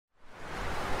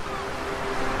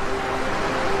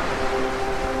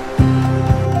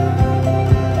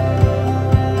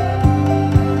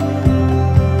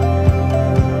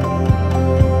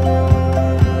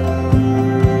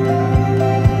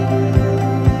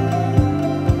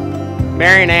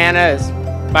Marrying Anna is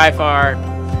by far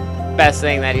the best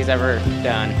thing that he's ever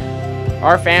done.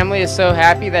 Our family is so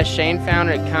happy that Shane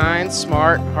found a kind,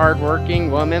 smart,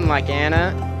 hardworking woman like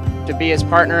Anna to be his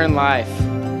partner in life.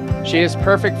 She is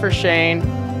perfect for Shane,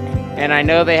 and I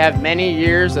know they have many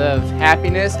years of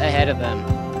happiness ahead of them.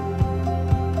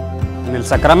 En el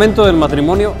sacramento del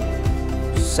matrimonio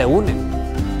se unen,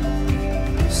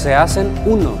 se hacen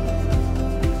uno,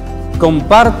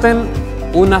 comparten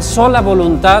una sola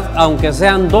voluntad, aunque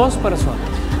sean dos personas.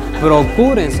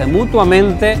 Procúrense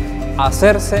mutuamente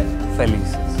hacerse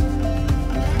felices.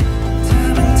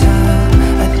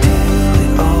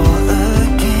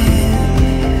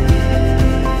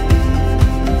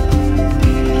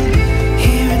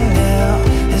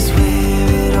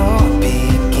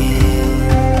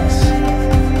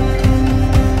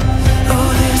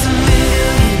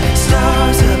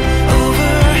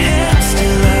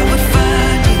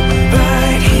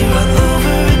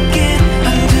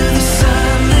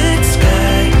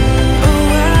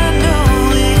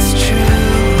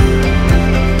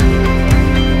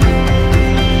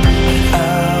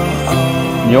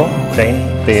 Yo,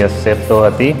 Shane, te acepto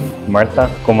a ti, Marta,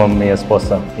 como mi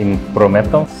esposa y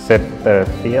prometo ser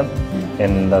fiel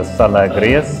en las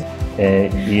alegrías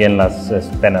y en las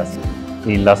penas,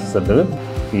 y la salud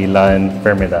y la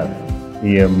enfermedad,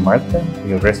 y amarte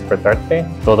y respetarte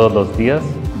todos los días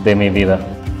de mi vida.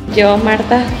 Yo,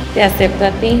 Marta, te acepto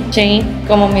a ti, Shane,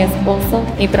 como mi esposo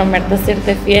y prometo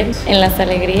serte fiel en las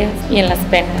alegrías y en las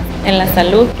penas, en la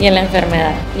salud y en la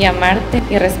enfermedad, y amarte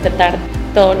y respetarte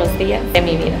todos los días de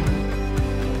mi vida.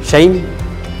 Shane,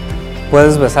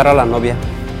 puedes besar a la novia.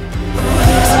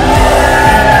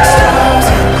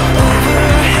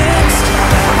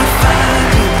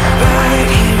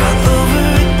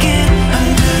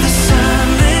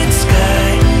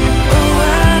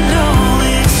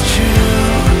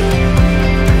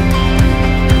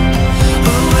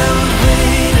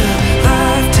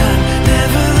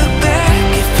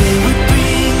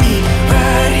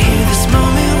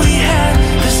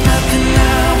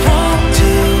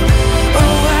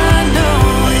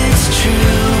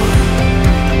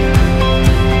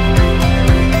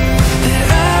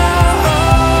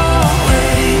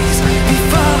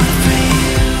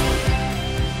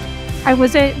 I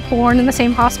wasn't born in the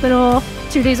same hospital,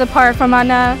 2 days apart from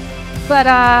Anna, but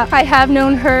I have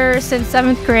known her since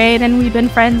 7th grade, and we've been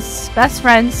friends, best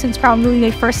friends, since probably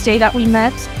the first day that we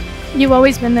met. You've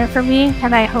always been there for me,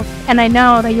 and I hope and I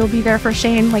know that you'll be there for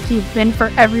Shane like you've been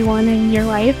for everyone in your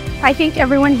life. I think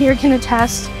everyone here can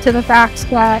attest to the fact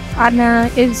that Anna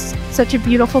is such a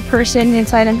beautiful person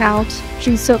inside and out.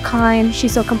 She's so kind,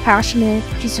 she's so compassionate,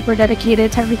 she's super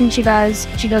dedicated to everything she does.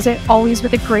 She does it always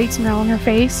with a great smile on her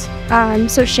face.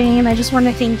 So Shane, I just want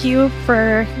to thank you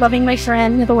for loving my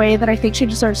friend the way that I think she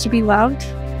deserves to be loved.